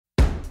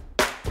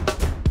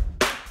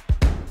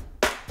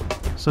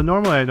So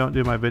normally I don't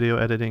do my video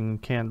editing in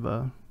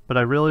Canva, but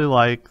I really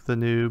like the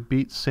new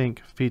Beat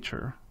Sync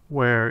feature,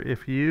 where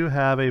if you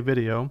have a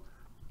video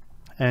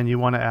and you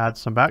want to add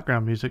some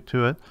background music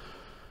to it,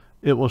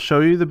 it will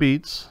show you the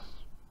beats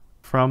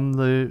from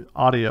the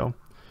audio,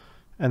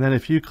 and then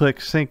if you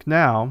click Sync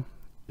Now,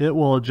 it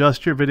will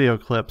adjust your video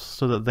clips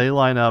so that they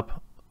line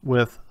up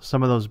with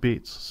some of those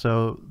beats.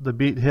 So the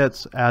beat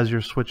hits as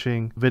you're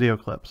switching video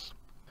clips.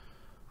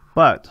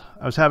 But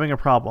I was having a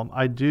problem.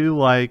 I do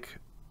like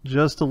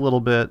just a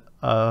little bit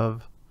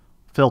of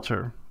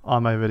filter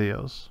on my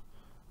videos.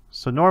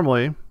 So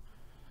normally,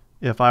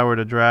 if I were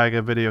to drag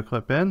a video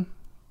clip in,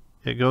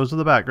 it goes to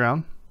the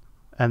background,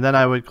 and then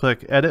I would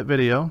click Edit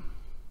Video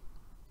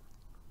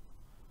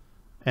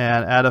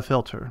and add a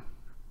filter.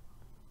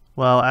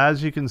 Well,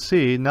 as you can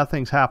see,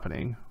 nothing's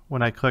happening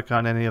when I click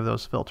on any of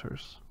those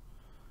filters.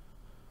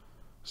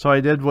 So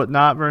I did what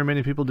not very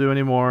many people do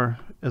anymore,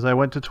 is I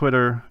went to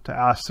Twitter to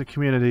ask the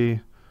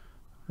community,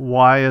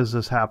 why is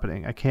this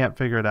happening? I can't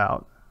figure it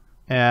out.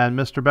 And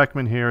Mr.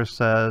 Beckman here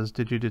says,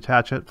 did you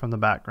detach it from the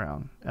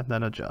background and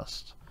then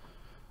adjust?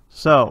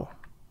 So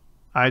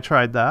I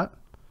tried that.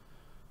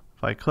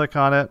 If I click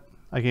on it,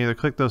 I can either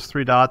click those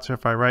three dots, or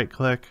if I right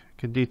click,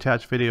 I can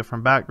detach video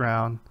from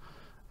background.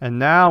 And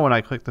now when I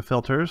click the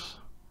filters,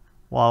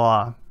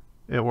 voila,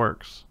 it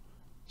works.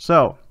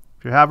 So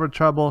if you're having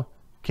trouble,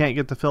 can't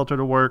get the filter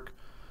to work,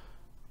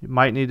 you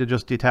might need to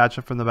just detach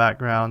it from the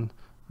background.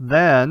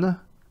 Then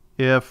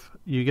if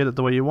you get it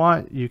the way you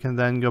want, you can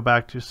then go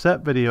back to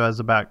set video as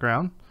the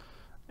background,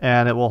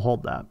 and it will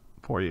hold that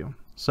for you.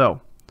 So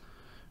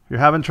if you're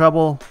having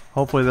trouble,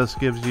 hopefully this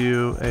gives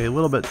you a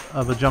little bit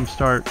of a jump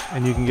start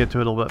and you can get to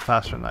it a little bit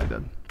faster than I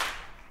did.